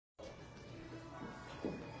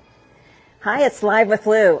Hi, it's Live with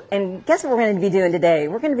Lou, and guess what we're going to be doing today?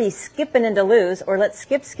 We're going to be skipping into Lou's, or let's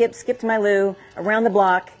skip to my Lou, around the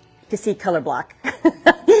block to see Color Block. I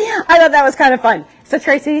thought that was kind of fun. So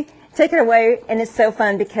Tracy, take it away, and it's so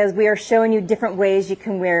fun because we are showing you different ways you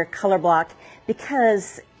can wear Color Block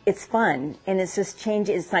because it's fun, and it's just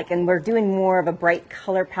changes, and we're doing more of a bright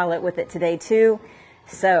color palette with it today too.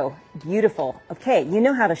 So beautiful. Okay, you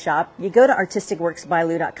know how to shop. You go to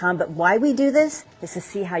artisticworksbylou.com, but why we do this is to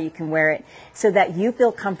see how you can wear it so that you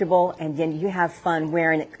feel comfortable and then you have fun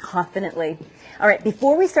wearing it confidently. All right,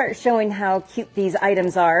 before we start showing how cute these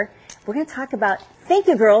items are, we're going to talk about thank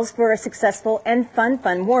you girls for a successful and fun,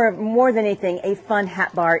 more than anything, a fun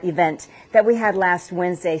hat bar event that we had last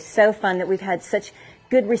Wednesday. So fun that we've had such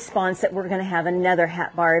good response that we're going to have another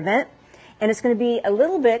hat bar event. And it's going to be a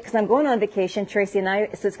little bit, because I'm going on vacation, Tracy and I,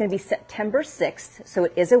 so it's going to be September 6th, so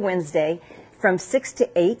it is a Wednesday, from 6 to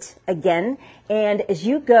 8 again. And as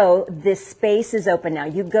you go, this space is open now.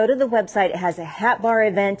 You go to the website, it has a hat bar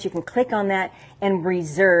event, you can click on that and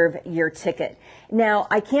reserve your ticket. Now,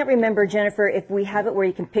 I can't remember, Jennifer, if we have it where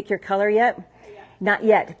you can pick your color yet. Not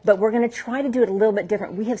yet, but we're going to try to do it a little bit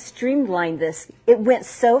different. We have streamlined this. It went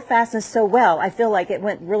so fast and so well. I feel like it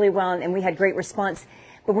went really well, and we had great response.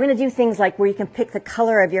 But we're going to do things like where you can pick the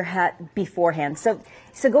color of your hat beforehand. So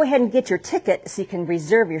go ahead and get your ticket so you can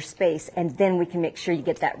reserve your space, and then we can make sure you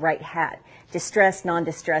get that right hat. Distressed,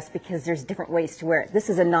 non-distressed, because there's different ways to wear it. This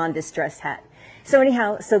is a non-distressed hat. So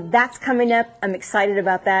anyhow, so that's coming up. I'm excited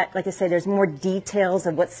about that. Like I say, there's more details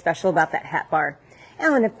of what's special about that hat bar.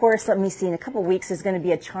 Oh, and of course, let me see, in a couple weeks there's going to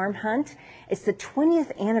be a charm hunt. It's the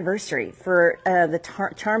 20th anniversary for the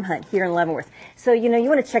charm hunt here in Leavenworth. So, you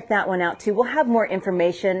want to check that one out too. We'll have more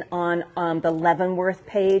information on the Leavenworth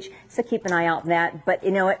page, so keep an eye out on that. But you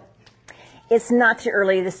know what? It's not too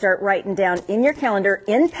early to start writing down in your calendar,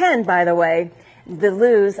 in pen, by the way, the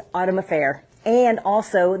Lou's Autumn Affair and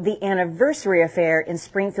also the Anniversary Affair in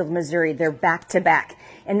Springfield, Missouri. They're back to back.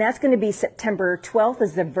 And that's going to be September 12th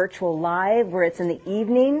is the virtual live where it's in the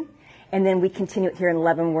evening. And then we continue it here in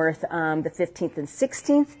Leavenworth the 15th and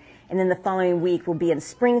 16th. And then the following week we'll be in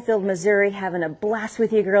Springfield, Missouri, having a blast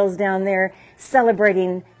with you girls down there,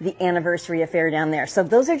 celebrating the Anniversary Affair down there. So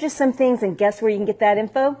those are just some things. And guess where you can get that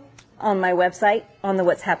info? On my website, on the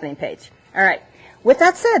What's Happening page. All right. With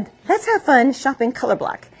that said, let's have fun shopping Color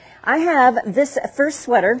Block. I have this first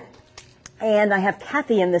sweater, and I have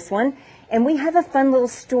Kathy in this one. And we have a fun little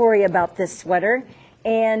story about this sweater,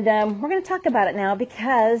 and we're going to talk about it now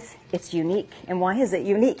because it's unique. And why is it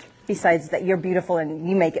unique? Besides that you're beautiful and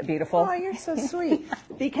you make it beautiful. Oh, you're so sweet.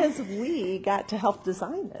 Because we got to help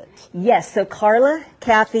design it. Yes, so Carla,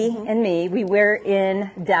 Kathy, and me, we were in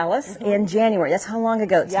Dallas in January. That's how long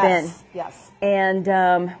ago it's been. Yes.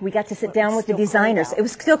 And we got to sit down with the designers. It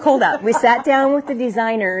was still cold out. We sat down with the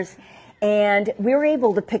designers. And we were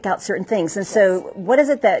able to pick out certain things. And so what is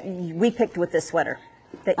it that we picked with this sweater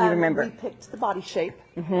that you remember? We picked the body shape.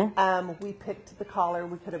 We picked the collar.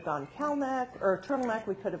 We could have gone cowl neck or turtleneck.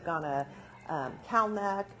 We could have gone a cowl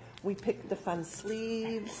neck. We picked the fun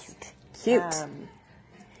sleeves. Cute.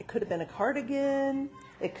 It could have been a cardigan.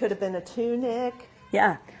 It could have been a tunic.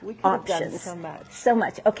 Yeah, we could have done so much. So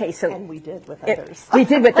much. Okay, so and we did with others. We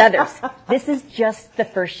did with others. This is just the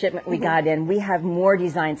first shipment we got in. We have more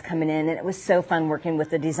designs coming in, and it was so fun working with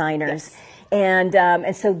the designers. Yes.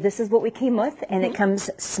 And so this is what we came with, and it comes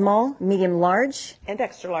small, medium, large, and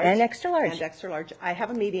extra large, and extra large, and extra large. I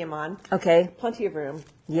have a medium on. Okay. Plenty of room.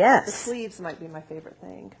 Yes. The sleeves might be my favorite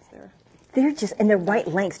thing because they're just, and they're right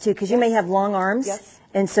length too, because you may have long arms. Yes.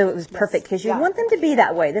 And so it was perfect because you want them to be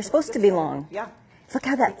that way. They're supposed to be long. Yeah. Look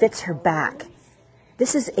how that fits her back.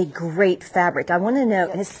 This is a great fabric. I want to know,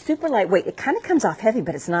 and it's super lightweight. It kind of comes off heavy,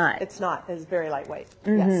 but it's not. It's not. It's very lightweight.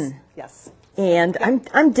 Yes. Yes. And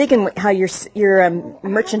I'm digging how your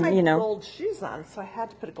merchant, I had my gold shoes on, so I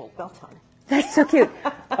had to put a gold belt on. That's so cute.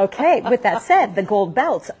 Okay, with that said, the gold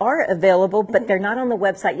belts are available, but they're not on the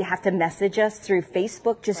website. You have to message us through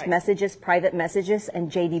Facebook, just message us, private messages,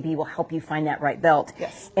 and JDB will help you find that right belt.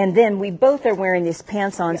 Yes. And then we both are wearing these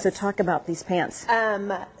pants on, so talk about these pants.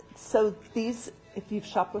 So these, if you've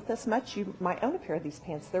shopped with us much, you might own a pair of these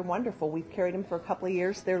pants. They're wonderful. We've carried them for a couple of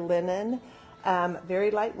years. They're linen,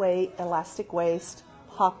 very lightweight, elastic waist,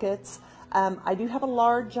 pockets. I do have a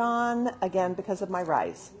large on, again, because of my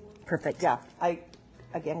rise. Perfect. Yeah, I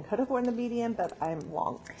again could have worn the medium, but I'm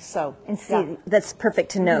long. So and see, that's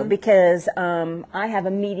perfect to know because I have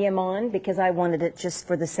a medium on because I wanted it just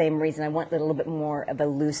for the same reason. I want a little bit more of a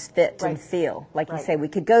loose fit and feel. Like you say, we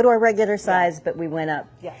could go to our regular size, but we went up.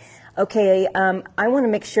 Yes. Okay, I want to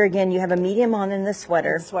make sure again you have a medium on in the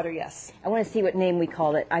sweater. Sweater, yes. I want to see what name we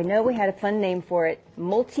called it. I know we had a fun name for it.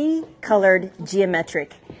 Multicolored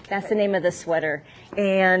Geometric. That's the name of the sweater.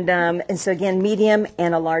 And so again, medium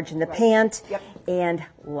and a large in the pant. Yep. And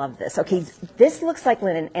love this. Okay, this looks like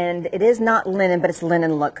linen, and it is not linen, but it's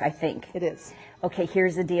linen look, I think. It is. Okay,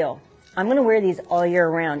 here's the deal. I'm going to wear these all year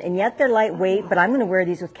round, and yet they're lightweight, but I'm going to wear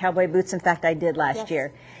these with cowboy boots. In fact, I did last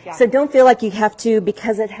year. Yeah. So don't feel like you have to,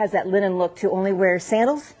 because it has that linen look, to only wear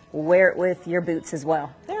sandals. Wear it with your boots as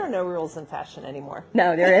well. There are no rules in fashion anymore.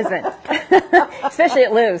 No, there isn't. Especially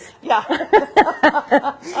at Lou's. Yeah.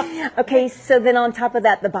 Okay, so then on top of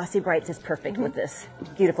that, the Bossy Brights is perfect with this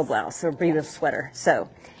beautiful blouse or beautiful sweater. So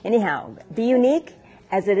anyhow, be unique,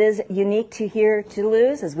 as it is unique to here to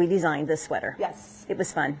Lou's, as we designed this sweater. Yes. It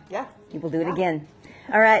was fun. Yeah. You will do it again.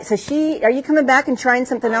 All right, so are you coming back and trying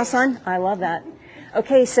something else on? I love that.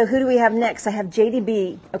 Okay, so who do we have next? I have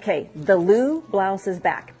JDB. Okay, the Lou blouse is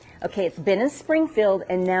back. Okay, it's been in Springfield,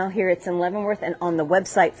 and now here it's in Leavenworth, and on the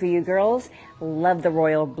website for you girls. Love the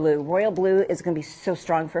royal blue. Royal blue is going to be so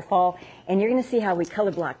strong for fall, and you're going to see how we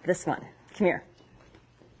color block this one. Come here.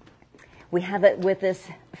 We have it with this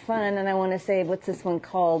fun, and I want to say, what's this one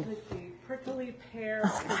called? The Prickly Pear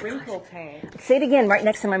Crinkle Tank. Say it again right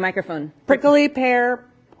next to my microphone. Prickly Pear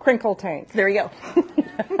Crinkle Tank. There you go.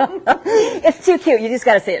 It's too cute. You just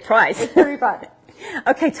got to say it twice. Very fun.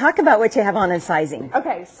 Okay, talk about what you have on in sizing.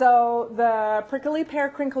 Okay, so the Prickly Pear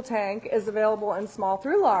Crinkle Tank is available in small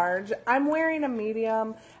through large. I'm wearing a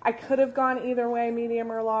medium. I could have gone either way,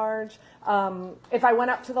 medium or large. If I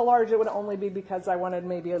went up to the large, it would only be because I wanted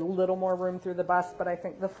maybe a little more room through the bust, but I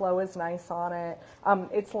think the flow is nice on it.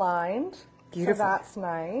 It's lined, Beautiful. so that's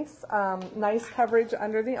nice. Nice coverage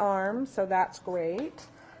under the arm, so that's great.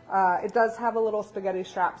 It does have a little spaghetti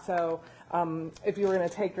strap, so if you were going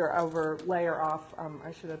to take your over layer off,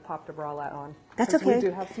 I should have popped a bralette on. That's 'Cause okay. We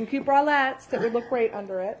do have some cute bralettes that would look great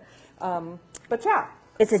under it. But yeah.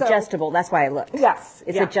 It's So- adjustable. That's why I looked. Yes.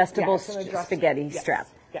 It's yeah, adjustable yeah, it's an spaghetti yes, strap.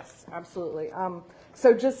 Yes, absolutely.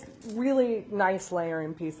 So just really nice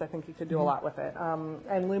layering piece. I think you could do a lot with it.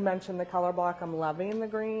 And Lou mentioned the color block. I'm loving the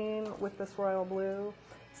green with this royal blue.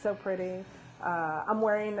 So pretty. I'm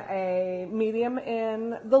wearing a medium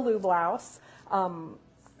in the Lou blouse.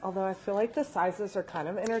 Although I feel like the sizes are kind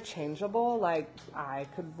of interchangeable. Like I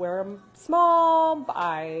could wear them small.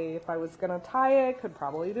 If I was going to tie it, could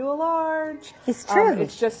probably do a large. It's true.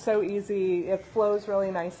 It's just so easy. It flows really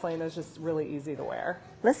nicely and is just really easy to wear.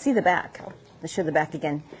 Let's see the back. Let's show the back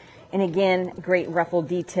again. And again, great ruffle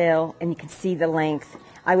detail, and you can see the length.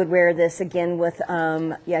 I would wear this again with,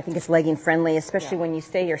 I think it's legging friendly, especially when you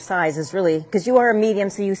stay your size is really, because you are a medium,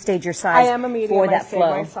 so you stayed your size. I am a medium. for that I stayed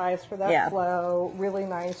flow. my size for that flow. Really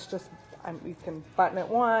nice. Just you can button it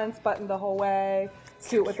once, button the whole way,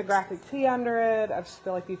 do it with the graphic tee under it. I just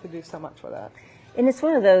feel like you could do so much with it. And it's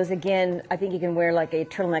one of those, again, I think you can wear like a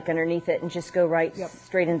turtleneck underneath it and just go right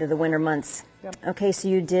straight into the winter months. Yep. Okay, so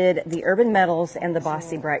you did the Urban Metals and the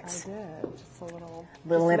Bossy Brights. I did. Just a little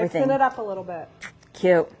Little everything. Mixing it up a little bit.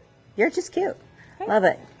 Cute. You're just cute. Love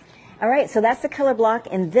it. All right, so that's the color block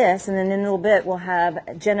in this, and then in a little bit we'll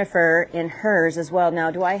have Jennifer in hers as well.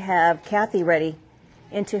 Now, do I have Kathy ready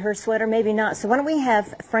into her sweater? Maybe not. So why don't we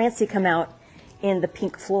have Francie come out in the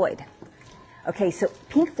Pink Floyd? Okay, so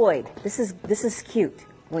Pink Floyd, this is cute.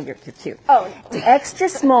 Well, you're cute. Oh, Extra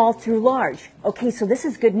small through large. Okay, so this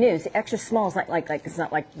is good news. The extra small is not like it's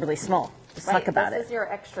not like really small. Let's talk about this it. is your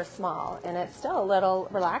extra small, and it's still a little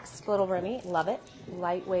relaxed, a little roomy. Love it.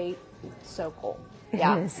 Lightweight, so cool.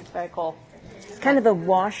 Yeah, is. it's very cool. It's kind of a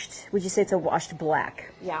washed, would you say it's a washed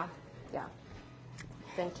black? Yeah, yeah.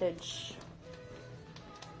 Vintage.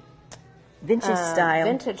 Vintage style.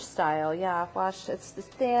 Vintage style, yeah. Washed. It's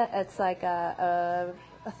thin. It's like a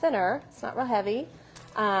thinner. It's not real heavy.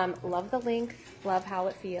 Love the length. Love how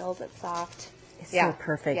it feels. It's soft. It's so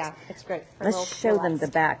perfect. Yeah, it's great. For Let's little show them the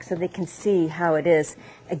relaxed. back so they can see how it is.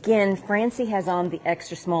 Again, Francie has on the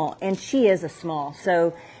extra small, and she is a small.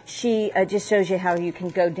 So she just shows you how you can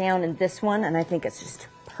go down in this one, and I think it's just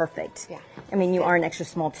perfect. Yeah. I mean, you are an extra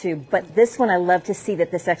small too, but this one I love to see that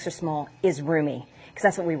this extra small is roomy, because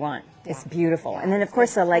that's what we want. It's beautiful. And then, of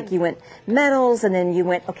course, I like you went metals, and then you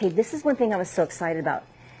went, okay, this is one thing I was so excited about.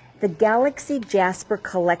 The Galaxy Jasper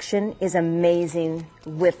collection is amazing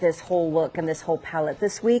with this whole look and this whole palette.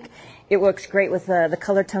 This week, it works great with the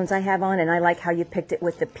color tones I have on, and I like how you picked it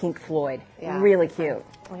with the Pink Floyd. Yeah. Really cute.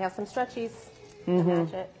 We have some stretchies to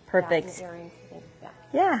match it. Perfect. Yeah, and earrings, I think. Yeah.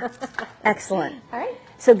 Yeah. Excellent. All right.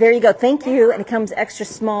 So there you go. Thank you. And it comes extra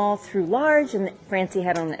small through large, and Francie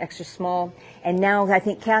had on the extra small. And now I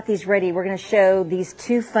think Kathy's ready. We're going to show these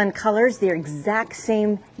two fun colors. They're exact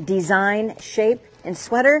same design, shape, and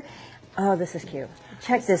sweater. Oh, this is cute.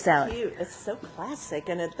 Check this out. Cute. It's so classic,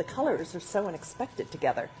 and the colors are so unexpected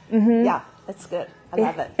together. Yeah, it's good. I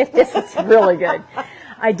love it. It's really good.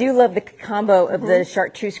 I do love the combo of the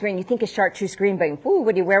chartreuse green. You think of chartreuse green, but ooh,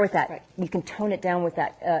 what do you wear with that? Right. You can tone it down with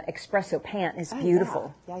that espresso pant. It's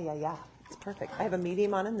beautiful. Yeah. It's perfect. I have a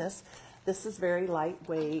medium on in this. This is very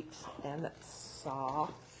lightweight and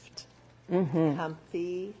soft,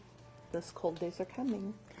 comfy. Those cold days are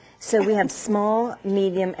coming. So we have small,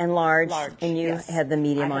 medium, and large, Large, and you yes. have the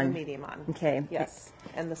medium I on. have a medium on. Okay. Yes,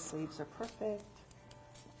 and the sleeves are perfect.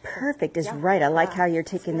 Perfect is Yeah. right. I like Yeah, how you're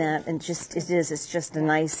it's taking good. that, and it's just a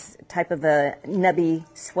nice type of a nubby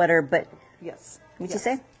sweater, but Yes. what'd Yes.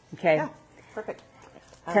 you say? Okay. Yeah, perfect.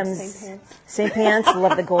 Comes same pants. same pants.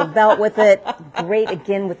 Love the gold belt with it. Great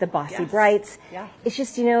again with the bossy Yes. brights. Yeah. It's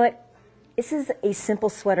just, you know what? This is a simple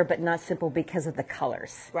sweater, but not simple because of the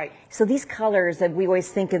colors. Right. So these colors that we always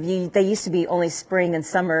think of, they used to be only spring and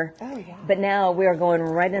summer. Oh, yeah. But now we are going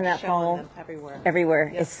right in that Showing fall. them everywhere.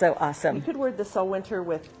 Everywhere. Yes. It's so You awesome. could wear this all winter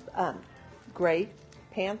with gray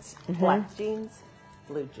pants, black jeans,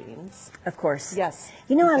 blue jeans. Of course. Yes.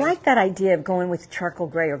 You know, I Okay. like that idea of going with charcoal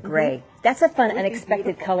gray or gray. That's a fun, Would be unexpected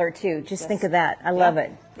beautiful. color, too. Just Yes. think of that. I love Yeah.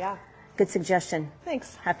 it. Yeah. Good suggestion.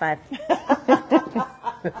 Thanks. High five.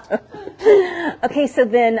 Okay, so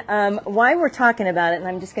then why we're talking about it, and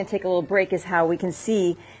I'm just going to take a little break, is how we can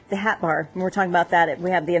see the hat bar. And we're talking about that.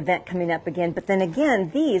 We have the event coming up again. But then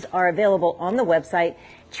again, these are available on the website.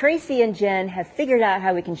 Tracy and Jen have figured out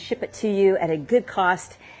how we can ship it to you at a good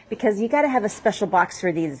cost, because you got to have a special box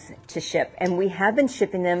for these to ship. And we have been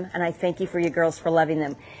shipping them, and I thank you for you girls for loving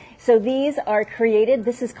them. So these are created.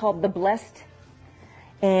 This is called the Blessed,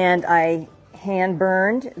 and I hand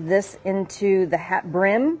burned this into the hat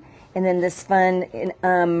brim, and then this fun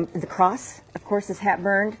the cross, of course, is hat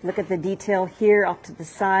burned. Look at the detail here off to the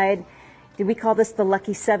side. Did we call this the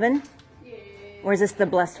Lucky 7? Yeah. Or is this the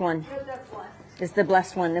Blessed one? No, that's blessed. It's the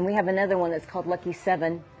Blessed one. Then we have another one that's called Lucky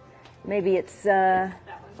 7. Maybe it's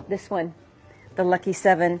this one, the Lucky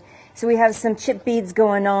 7. So we have some chip beads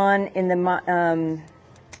going on in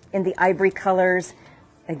the ivory colors.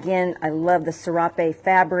 Again, I love the serape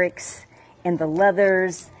fabrics and the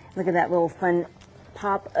leathers. Look at that little fun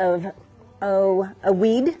pop of, a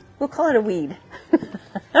weed. We'll call it a weed.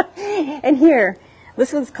 And here,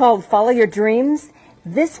 this one's called Follow Your Dreams.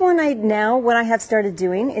 This one what I have started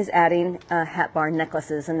doing is adding hat bar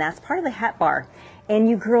necklaces, and that's part of the hat bar. And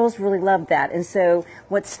you girls really love that. And so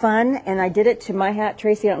what's fun, and I did it to my hat,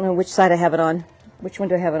 Tracy, I don't know which side I have it on. Which one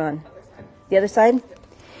do I have it on? The other side?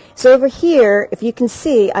 So over here, if you can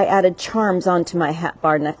see, I added charms onto my hat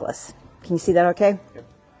bar necklace. Can you see that okay? Yep.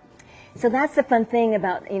 So that's the fun thing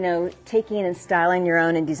about, taking and styling your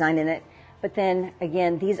own and designing it. But then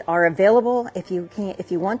again, these are available if you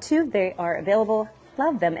want to. They are available.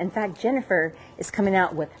 Love them. In fact, Jennifer is coming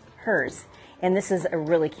out with hers, and this is a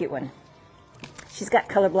really cute one. She's got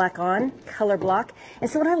color block on, color block. And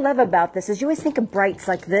so what I love about this is you always think of brights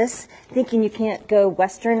like this, thinking you can't go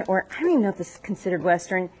Western, or I don't even know if this is considered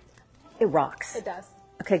Western. It rocks. It does.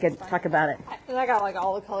 Okay, good. Talk about it. And I got like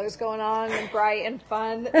all the colors going on and bright and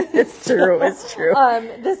fun. It's true. It's true.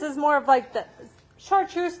 This is more of like the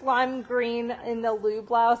chartreuse lime green in the Lou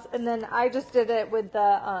blouse, and then I just did it with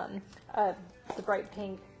the bright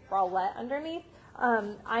pink bralette underneath.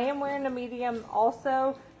 I am wearing a medium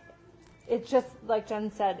also. It just, like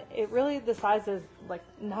Jen said, the size is like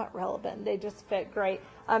not relevant. They just fit great.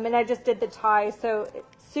 And I just did the tie, so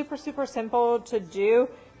it's super, super simple to do.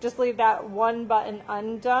 Just leave that one button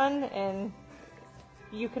undone, and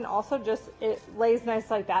you can also it lays nice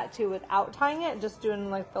like that too without tying it, just doing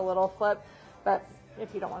like the little flip. But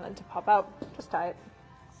if you don't want it to pop out, just tie it.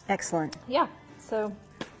 Excellent. Yeah, so.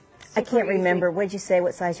 I can't remember. What did you say?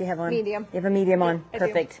 What size you have on? Medium. You have a medium on. I do.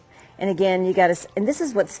 Perfect. And again, you got to, and this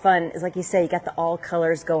is what's fun, is like you say, you got the all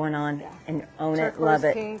colors going on, and own it, Turquoise, love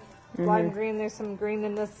it. pink, lime green. There's some green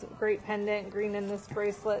in this great pendant, green in this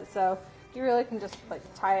bracelet. So you really can just like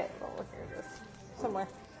tie it. Oh, look here, just somewhere.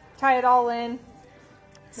 Tie it all in.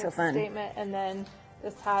 So Makes a fun. Statement, and then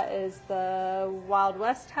this hat is the Wild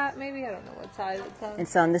West hat. Maybe I don't know what size it's on.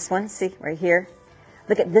 It's on this one. See right here.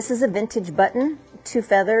 Look at this is a vintage button, 2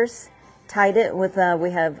 feathers, tied it with we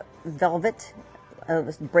have velvet,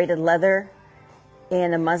 braided leather,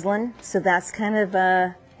 and a muslin. So that's kind of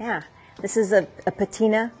This is a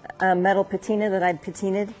patina, a metal patina that I've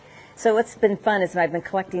patinaed. So what's been fun is I've been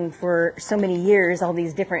collecting for so many years all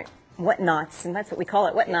these different whatnots, and that's what we call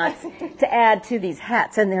it, whatnots, to add to these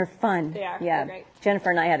hats, and they're fun. They are. Yeah. They're great.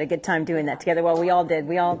 Jennifer and I had a good time doing that together. Well, we all did.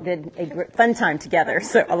 We all did a fun time together,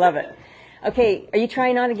 so I love it. Okay, are you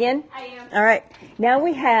trying on again? I am. All right. Now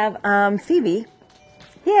we have Phoebe.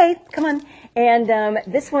 Yay, come on. And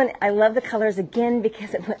this one, I love the colors again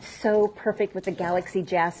because it went so perfect with the Galaxy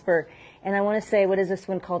Jasper. And I want to say, what is this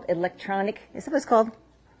one called? Electronic. Is that what it's called?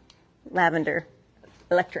 Lavender.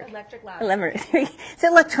 Electric. Electric lavender. It's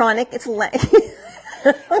electronic. It's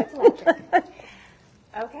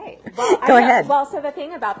Okay. Well, Go ahead. Well, so the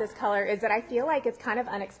thing about this color is that I feel like it's kind of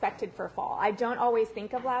unexpected for fall. I don't always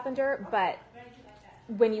think of lavender, but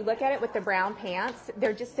when you look at it with the brown pants,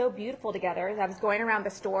 they're just so beautiful together. As I was going around the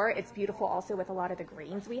store, it's beautiful also with a lot of the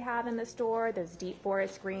greens we have in the store, those deep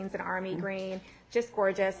forest greens and army green, just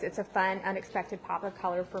gorgeous. It's a fun, unexpected pop of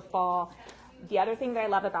color for fall. The other thing that I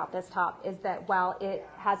love about this top is that while it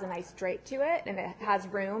has a nice drape to it and it has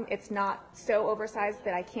room, it's not so oversized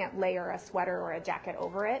that I can't layer a sweater or a jacket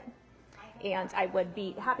over it. And I would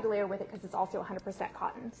be happy to layer with it because it's also 100%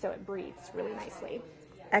 cotton, so it breathes really nicely.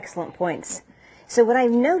 Excellent points. So what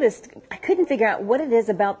I've noticed, I couldn't figure out what it is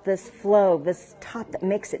about this flow, this top that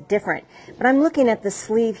makes it different. But I'm looking at the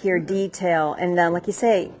sleeve here detail, and like you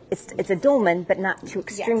say, it's a dolman, but not too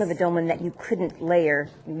extreme Yes. of a dolman that you couldn't layer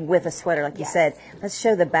with a sweater, like you said. Let's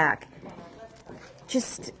show the back.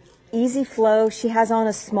 Just easy flow. She has on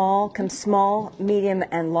a small, medium,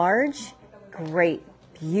 and large. Great,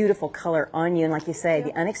 beautiful color on you, and like you say,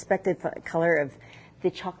 the unexpected color of the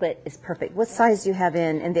chocolate is perfect. What size do you have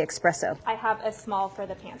in the espresso? I have a small for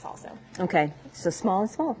the pants also. Okay, so small,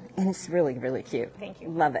 and it's really, really cute. Thank you.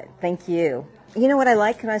 Love it. Thank you. You know what I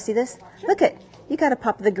like when I see this? Look at, you got a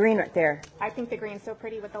pop of the green right there. I think the green's so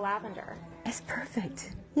pretty with the lavender. It's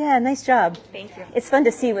perfect. Yeah, nice job. Thank you. It's fun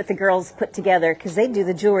to see what the girls put together because they do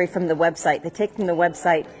the jewelry from the website. They take from the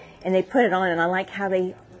website and they put it on, and I like how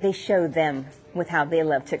they show them with how they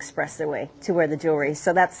love to express their way to wear the jewelry.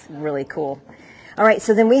 So that's really cool. All right,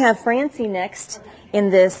 so then we have Francie next in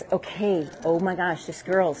this. Okay, oh my gosh, this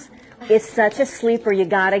girls. It's such a sleeper. You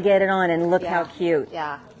got to get it on, and look how cute.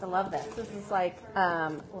 Yeah, I love this. This is like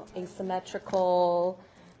asymmetrical,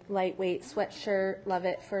 lightweight sweatshirt. Love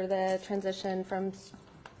it for the transition from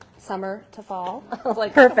summer to fall.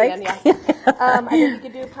 Like Perfect. Yeah. I think you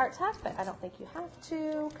could do a part tuck, but I don't think you have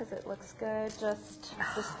to because it looks good. Just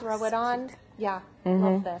throw it on. Yeah,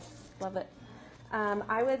 love this. Love it.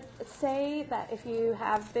 I would say that if you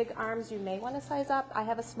have big arms, you may want to size up. I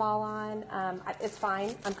have a small on. It's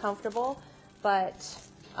fine. I'm comfortable, but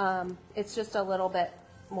it's just a little bit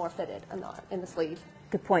more fitted in the sleeve.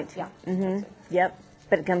 Good point. Yeah. Mm-hmm. Yep.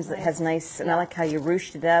 But it comes. It has nice, and I like how you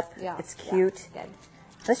ruched it up. Yeah. It's cute. Yeah. Good.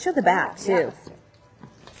 Let's show the back too. Yeah.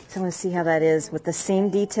 So I want to see how that is with the seam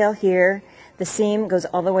detail here. The seam goes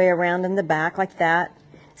all the way around in the back like that.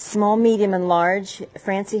 Small, medium, and large.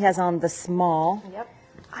 Francie has on the small. Yep.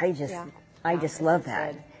 I just love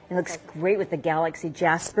that. It looks great with the Galaxy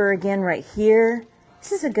Jasper again right here.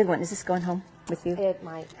 This is a good one. Is this going home with you? It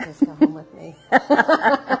might just go home with me.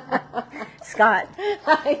 Scott,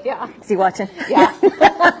 Yeah. is he watching? Yeah.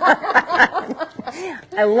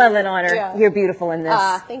 I love it on her. Yeah. You're beautiful in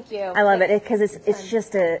this. Thank you. I love it because it's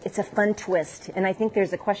just a fun twist, and I think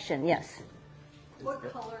there's a question. Yes. What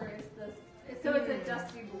color is this? So it's a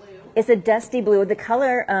dusty blue. It's a dusty blue. The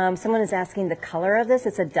color, someone is asking the color of this.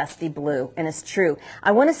 It's a dusty blue, and it's true.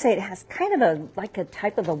 I want to say it has kind of like a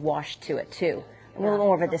type of a wash to it too. A little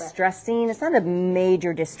more of a distressing. It's not a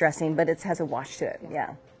major distressing, but it has a wash to it.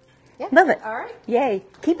 Yeah. Love it. All right. Yay.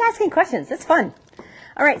 Keep asking questions. It's fun.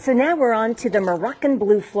 All right, so now we're on to the Moroccan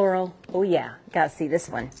blue floral. Oh yeah, gotta see this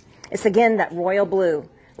one. It's again that royal blue.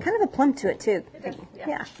 Kind of a plum to it too.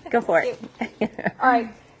 Yeah, go for it. All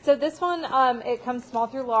right. So this one, it comes small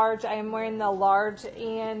through large. I am wearing the large,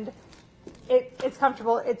 and it's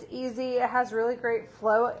comfortable. It's easy. It has really great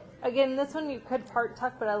flow. Again, this one you could part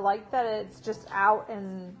tuck, but I like that it's just out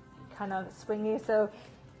and kind of swingy. So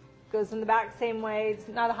goes in the back same way. It's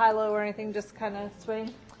not a high-low or anything, just kind of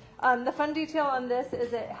swing. The fun detail on this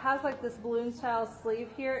is it has like this balloon style sleeve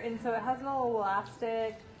here, and so it has an little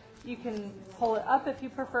elastic. You can pull it up if you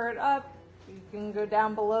prefer it up. You can go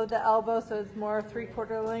down below the elbow, so it's more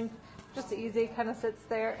 3/4 length. Just easy, kind of sits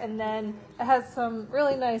there. And then it has some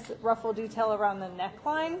really nice ruffle detail around the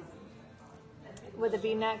neckline with a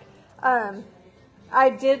V-neck. I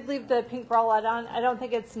did leave the pink bralette on. I don't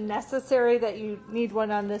think it's necessary that you need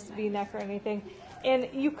one on this V-neck or anything. And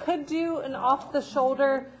you could do an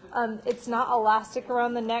off-the-shoulder. It's not elastic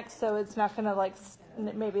around the neck, so it's not going to like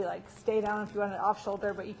maybe like stay down if you want it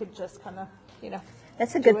off-shoulder, but you could just kind of,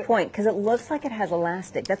 That's a good point, because it looks like it has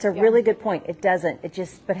elastic. That's a really good point. It doesn't. It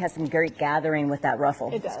just, but has some great gathering with that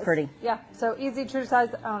ruffle. It does. It's pretty. Yeah. So easy, true to size.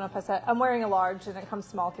 I don't know if I said. I'm wearing a large, and it comes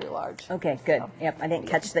small through large. Okay, good. Yep, I didn't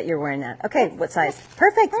catch that you're wearing that. Okay, what size?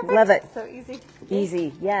 Perfect. Love it. So easy.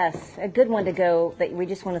 Easy, yes. A good one to go that we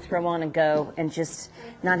just want to throw on and go and just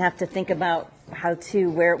not have to think about how to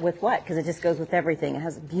wear it with what, because it just goes with everything. It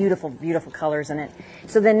has beautiful, beautiful colors in it.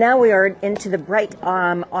 So then now we are into the bright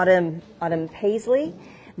autumn paisley.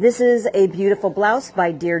 This is a beautiful blouse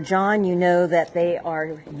by Dear John. You know that they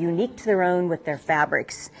are unique to their own with their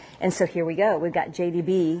fabrics. And so here we go. We've got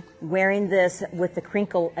JDB wearing this with the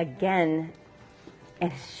crinkle again.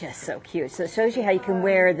 And it's just so cute. So it shows you how you can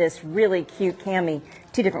wear this really cute cami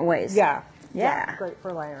two different ways. Yeah. Yeah. Great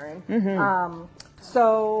for layering. Mm-hmm.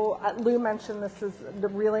 So Lou mentioned this is the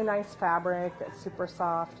really nice fabric. It's super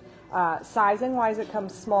soft. Sizing wise, it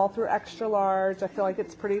comes small through extra large. I feel like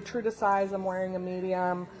it's pretty true to size. I'm wearing a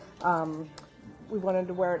medium. We wanted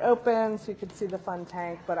to wear it open so you could see the fun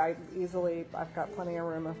tank, but I've got plenty of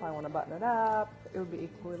room if I want to button it up. It would be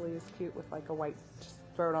equally as cute with like a white, just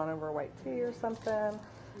throw it on over a white tee or something.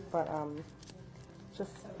 But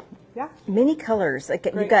just, yeah. Many colors. Like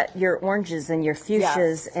you got your oranges and your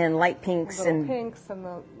fuchsias and light pinks and pinks and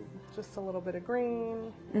just a little bit of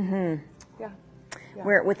green. Mm-hmm. Yeah.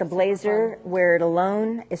 Wear it with a blazer, wear it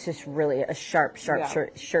alone. It's just really a sharp shirt.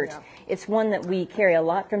 Yeah. It's one that we carry a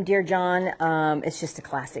lot from Dear John. It's just a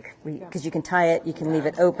classic because you can tie it, you can leave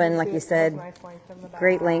it open, like you said. Nice length in the back.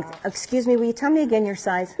 Great length. Excuse me, will you tell me again your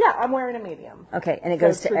size? Yeah, I'm wearing a medium. Okay, and it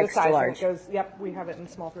goes to extra large. Yep, we have it in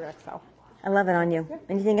small through XL. I love it on you. Yeah.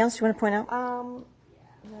 Anything else you want to point out? No,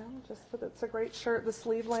 just that it's a great shirt. The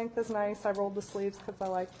sleeve length is nice. I rolled the sleeves because I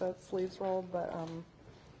like the sleeves rolled, but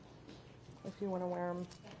if you want to wear them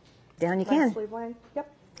down, you can. Sleeve length.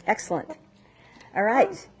 Yep. Excellent. All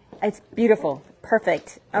right. It's beautiful.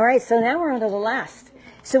 Perfect. All right. So now we're on to the last.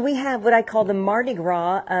 So we have what I call the Mardi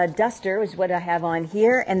Gras duster is what I have on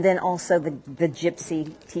here. And then also the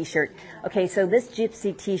Gypsy t-shirt. Okay. So this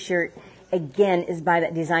Gypsy t-shirt, again, is by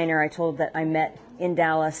that designer I told that I met in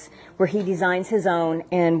Dallas, where he designs his own.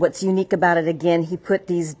 And what's unique about it, again, he put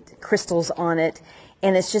these crystals on it.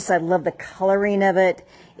 And it's just, I love the coloring of it.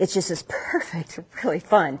 It's just as perfect, really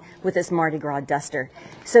fun with this Mardi Gras duster.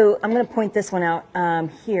 So I'm going to point this one out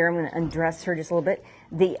here. I'm going to undress her just a little bit.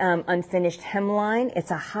 The unfinished hemline. It's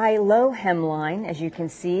a high-low hemline, as you can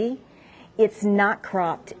see. It's not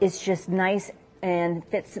cropped. It's just nice and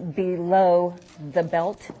fits below the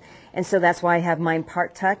belt. And so that's why I have mine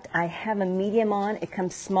part tucked. I have a medium on. It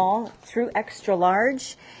comes small through extra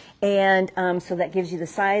large. And so that gives you the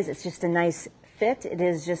size. It's just a nice fit. It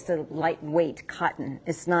is just a lightweight cotton.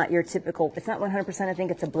 It's not your typical, it's not 100%, I think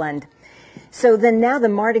it's a blend. So then now the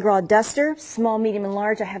Mardi Gras duster, small, medium, and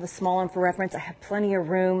large. I have a small one for reference. I have plenty of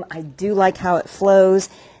room. I do like how it flows.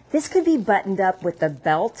 This could be buttoned up with a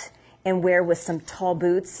belt and wear with some tall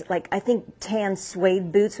boots. Like I think tan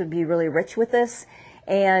suede boots would be really rich with this,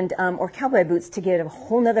 and or cowboy boots to get a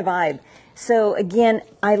whole nother vibe. So again,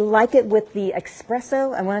 I like it with the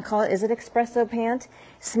espresso. I want to call it, is it espresso pant?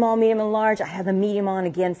 Small, medium, and large. I have a medium on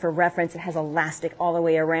again for reference. It has elastic all the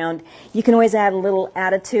way around. You can always add a little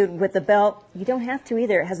attitude with the belt. You don't have to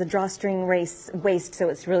either. It has a drawstring waist, so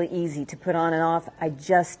it's really easy to put on and off. I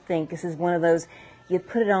just think this is one of those, you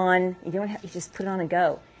put it on, you just put it on and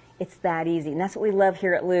go. It's that easy. And that's what we love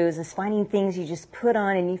here at Lou's, is finding things you just put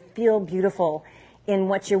on and you feel beautiful in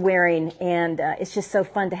what you're wearing. And it's just so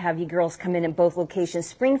fun to have you girls come in both locations,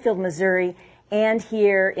 Springfield, Missouri, and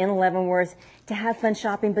here in Leavenworth, to have fun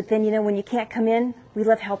shopping. But then, you know, when you can't come in, we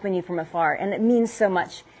love helping you from afar. And it means so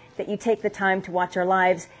much that you take the time to watch our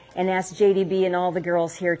lives and ask JDB and all the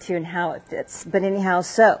girls here too and how it fits. But anyhow,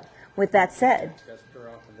 so with that said,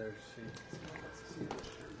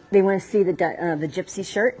 they want to see the Gypsy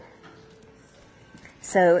shirt.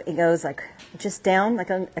 So it goes like just down like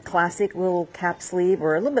a classic little cap sleeve,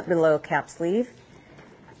 or a little bit below cap sleeve.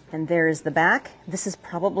 And there's the back. This is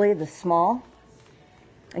probably the small.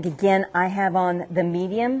 Like again, I have on the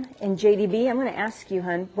medium in JDB. I'm going to ask you,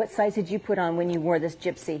 hon, what size did you put on when you wore this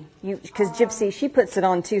Gypsy? Because Gypsy, she puts it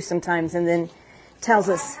on too sometimes and then tells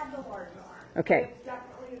us. I have the large on. Okay. It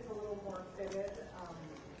definitely is a little more fitted,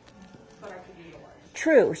 but I could do the large.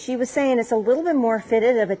 True. She was saying it's a little bit more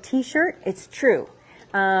fitted of a t-shirt. It's true.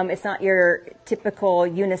 It's not your typical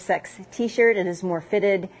unisex t-shirt. It is more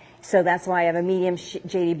fitted. So that's why I have a medium.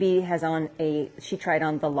 JDB has on she tried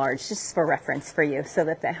on the large, just for reference for you, so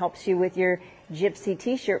that helps you with your Gypsy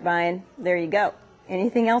t-shirt buying. There you go.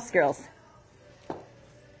 Anything else, girls?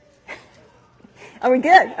 Are we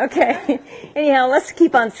good? Okay. Anyhow, let's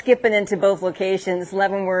keep on skipping into both locations,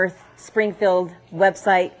 Leavenworth, Springfield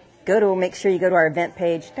website. Make sure you go to our event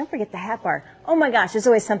page. Don't forget the hat bar. Oh my gosh, there's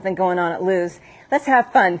always something going on at Lou's. Let's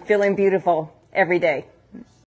have fun, feeling beautiful every day.